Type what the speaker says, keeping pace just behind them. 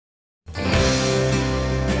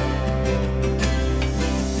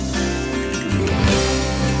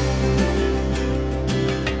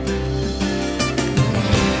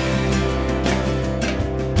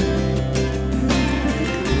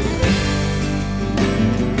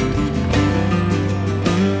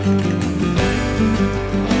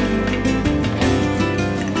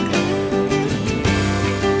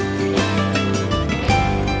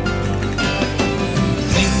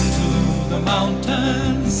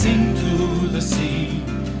sing to the sea.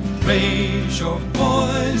 Raise your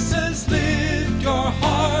voices, lift your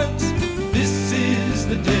hearts. This is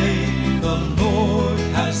the day the Lord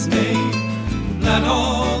has made. Let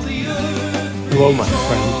all the earth rejoice. Hello, my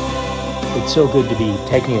friend. It's so good to be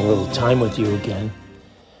taking a little time with you again.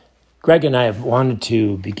 Greg and I have wanted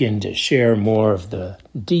to begin to share more of the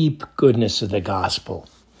deep goodness of the gospel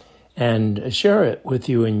and share it with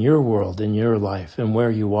you in your world, in your life, and where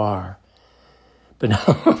you are. But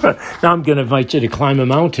now I'm going to invite you to climb a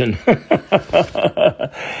mountain.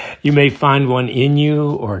 You may find one in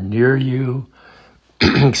you or near you.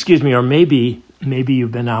 Excuse me, or maybe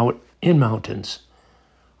you've been out in mountains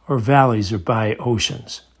or valleys or by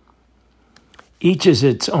oceans. Each is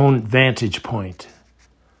its own vantage point,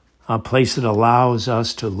 a place that allows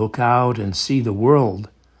us to look out and see the world,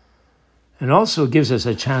 and also gives us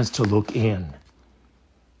a chance to look in,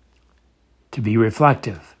 to be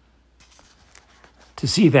reflective, to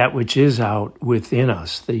see that which is out within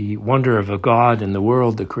us, the wonder of a God and the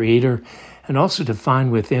world, the Creator, and also to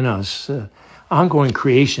find within us ongoing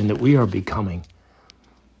creation that we are becoming.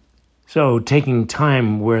 So taking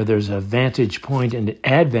time where there's a vantage point and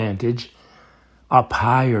advantage up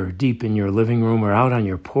high or deep in your living room or out on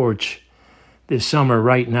your porch this summer,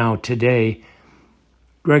 right now, today,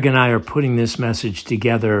 Greg and I are putting this message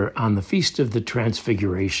together on the Feast of the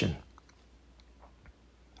Transfiguration.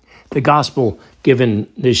 The gospel given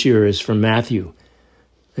this year is from Matthew.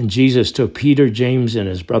 And Jesus took Peter, James, and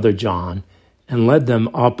his brother John and led them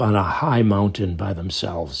up on a high mountain by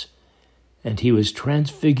themselves. And he was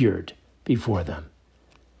transfigured before them.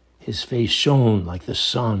 His face shone like the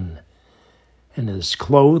sun, and his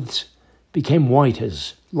clothes became white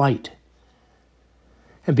as light.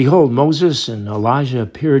 And behold, Moses and Elijah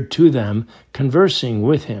appeared to them, conversing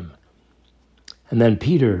with him. And then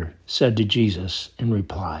Peter said to Jesus in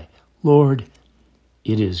reply, "Lord,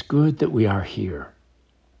 it is good that we are here."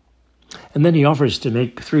 And then he offers to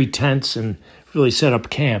make 3 tents and really set up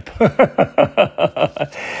camp. And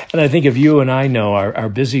I think if you and I know our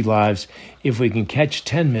busy lives, if we can catch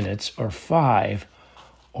 10 minutes or 5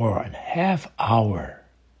 or a half hour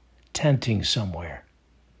tenting somewhere,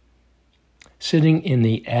 sitting in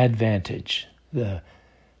the advantage, the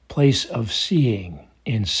place of seeing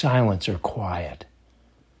in silence or quiet,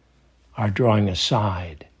 or drawing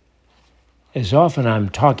aside, as often I'm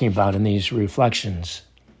talking about in these reflections,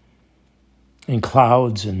 in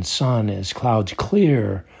clouds and sun, as clouds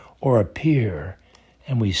clear or appear,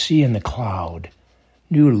 and we see in the cloud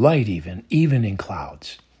new light even in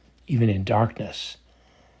clouds, even in darkness.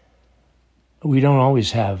 We don't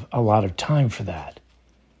always have a lot of time for that.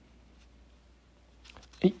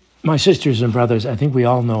 My sisters and brothers, I think we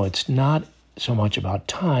all know it's not so much about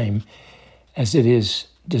time as it is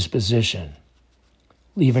disposition,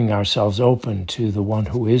 leaving ourselves open to the one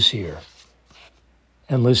who is here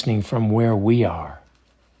and listening from where we are.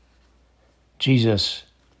 Jesus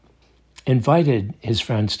invited his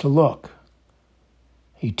friends to look.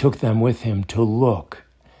 He took them with him to look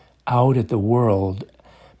out at the world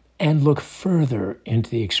and look further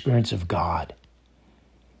into the experience of God.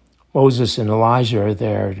 Moses and Elijah are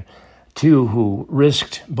there, too, who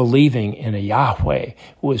risked believing in a Yahweh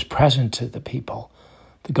who was present to the people,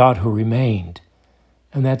 the God who remained.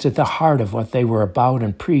 And that's at the heart of what they were about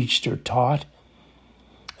and preached or taught.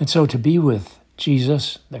 And so to be with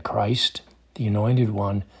Jesus, the Christ, the Anointed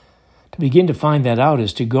One, to begin to find that out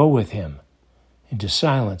is to go with him into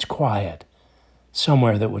silence, quiet,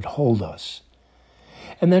 somewhere that would hold us.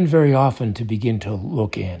 And then very often to begin to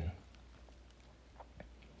look in.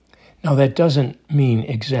 Now that doesn't mean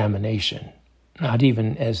examination, not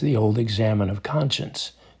even as the old examine of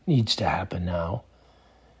conscience needs to happen now.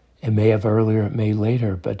 It may have earlier, it may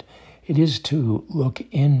later, but it is to look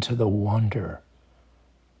into the wonder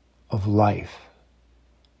of life,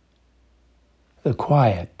 the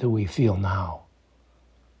quiet that we feel now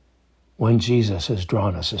when Jesus has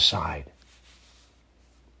drawn us aside,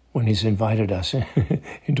 when he's invited us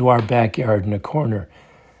into our backyard in a corner.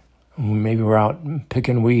 Maybe we're out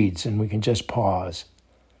picking weeds and we can just pause.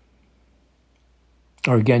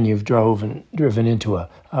 Or again, you've driven into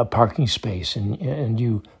a parking space and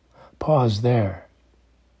you pause there.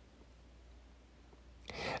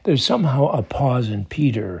 There's somehow a pause in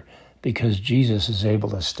Peter because Jesus is able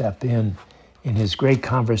to step in his great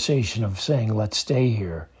conversation of saying, let's stay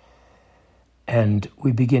here. And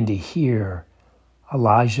we begin to hear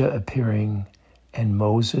Elijah appearing and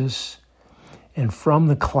Moses, and from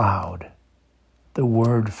the cloud, the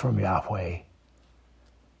word from Yahweh,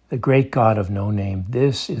 the great God of no name,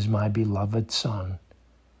 "This is my beloved Son,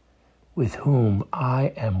 with whom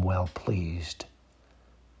I am well pleased.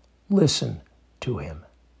 Listen to him."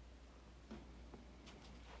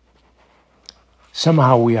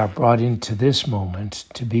 Somehow we are brought into this moment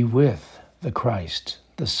to be with the Christ,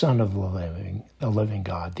 the Son of the living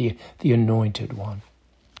God, the Anointed One.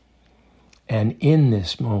 And in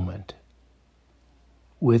this moment,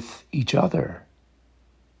 with each other,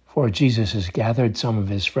 for Jesus has gathered some of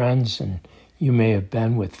his friends, and you may have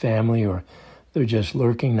been with family, or they're just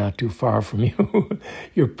lurking not too far from you.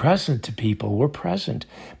 You're present to people. We're present.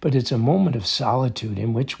 But it's a moment of solitude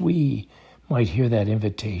in which we might hear that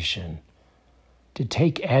invitation to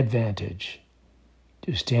take advantage,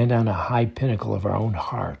 to stand on a high pinnacle of our own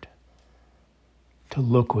heart, to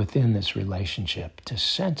look within this relationship, to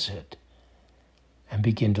sense it, and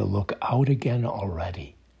begin to look out again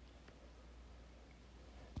already.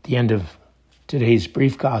 At the end of today's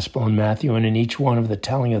brief gospel in Matthew, and in each one of the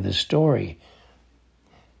telling of this story,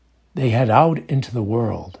 they head out into the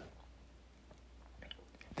world.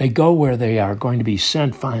 They go where they are going to be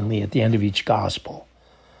sent finally at the end of each gospel.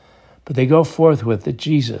 But they go forth with the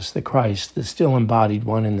Jesus, the Christ, the still embodied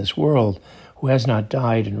one in this world, who has not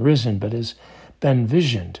died and risen, but has been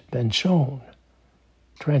visioned, been shown,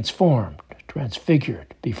 transformed,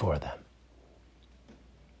 transfigured before them.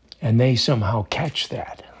 And they somehow catch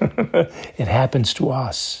that. It happens to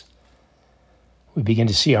us. We begin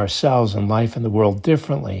to see ourselves and life in the world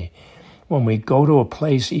differently when we go to a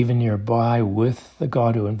place even nearby with the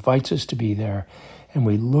God who invites us to be there, and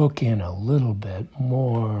we look in a little bit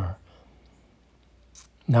more,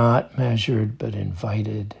 not measured but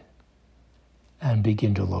invited, and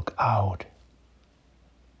begin to look out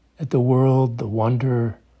at the world, the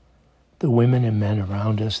wonder, the women and men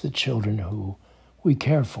around us, the children who we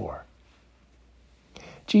care for.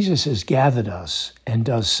 Jesus has gathered us and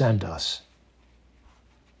does send us.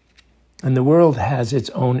 And the world has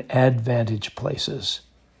its own advantage places,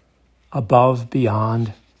 above,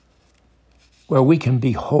 beyond, where we can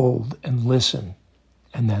behold and listen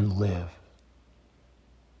and then live.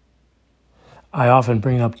 I often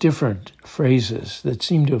bring up different phrases that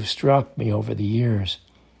seem to have struck me over the years.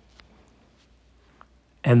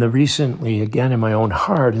 And the recently, again in my own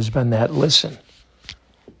heart, has been that listen,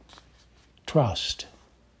 trust,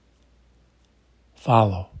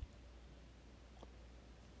 follow.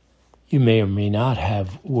 You may or may not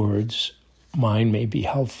have words. Mine may be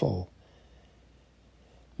helpful.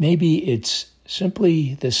 Maybe it's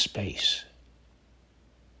simply this space,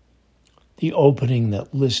 the opening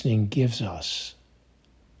that listening gives us.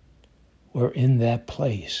 We're in that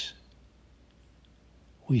place.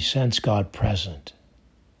 We sense God present.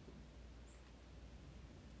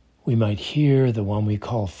 We might hear the one we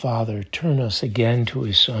call Father turn us again to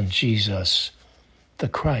his Son, Jesus, the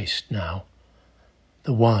Christ now,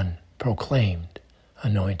 the one proclaimed,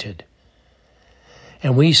 anointed.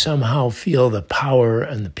 And we somehow feel the power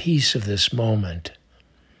and the peace of this moment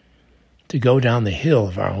to go down the hill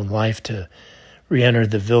of our own life, to re-enter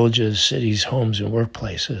the villages, cities, homes, and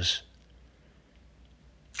workplaces.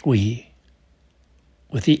 We,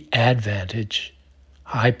 with the advantage,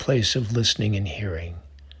 high place of listening and hearing,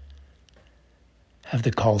 have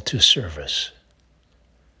the call to service,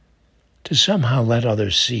 to somehow let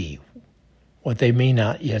others see what they may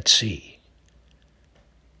not yet see,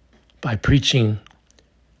 by preaching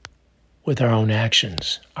with our own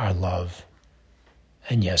actions, our love,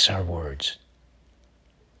 and yes, our words.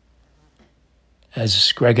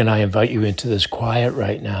 As Greg and I invite you into this quiet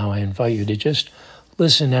right now, I invite you to just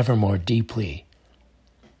listen ever more deeply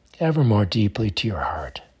to your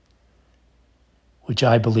heart, which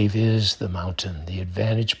I believe is the mountain, the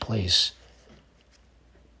advantage place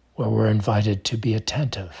where we're invited to be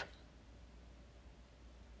attentive,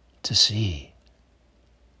 to see,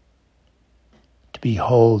 to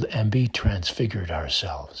behold and be transfigured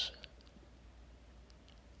ourselves,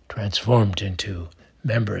 transformed into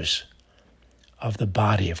members of the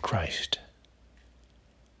body of Christ.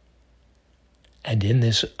 And in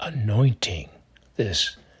this anointing,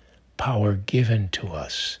 this power given to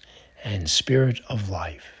us and spirit of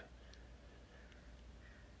life,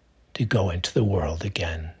 to go into the world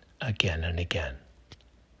again and again.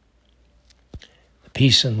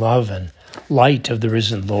 Peace and love and light of the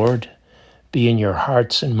risen Lord be in your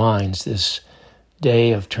hearts and minds this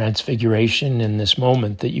day of transfiguration, in this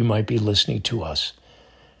moment that you might be listening to us.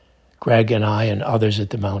 Greg and I and others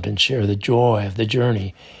at the mountain share the joy of the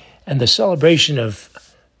journey and the celebration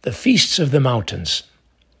of the feasts of the mountains.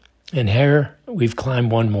 And here we've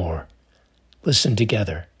climbed one more. Listen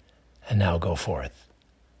together and now go forth.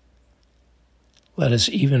 Let us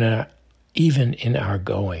even in our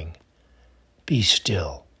going, be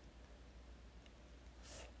still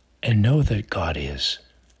and know that God is.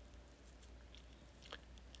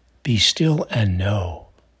 Be still and know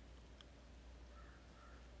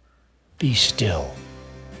Be still.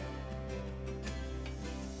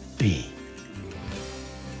 Be.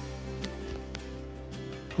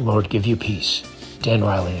 Lord, give you peace. Dan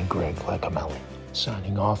Riley and Greg Lecamelli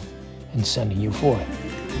signing off and sending you forth.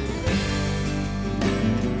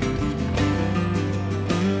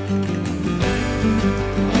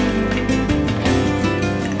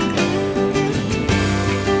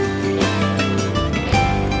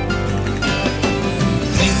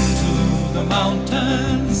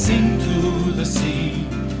 Mountains, sing to the sea.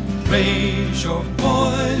 Raise your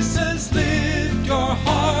voices, lift your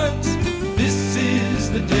hearts. This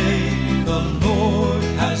is the day the Lord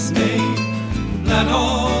has made. Let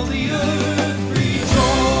all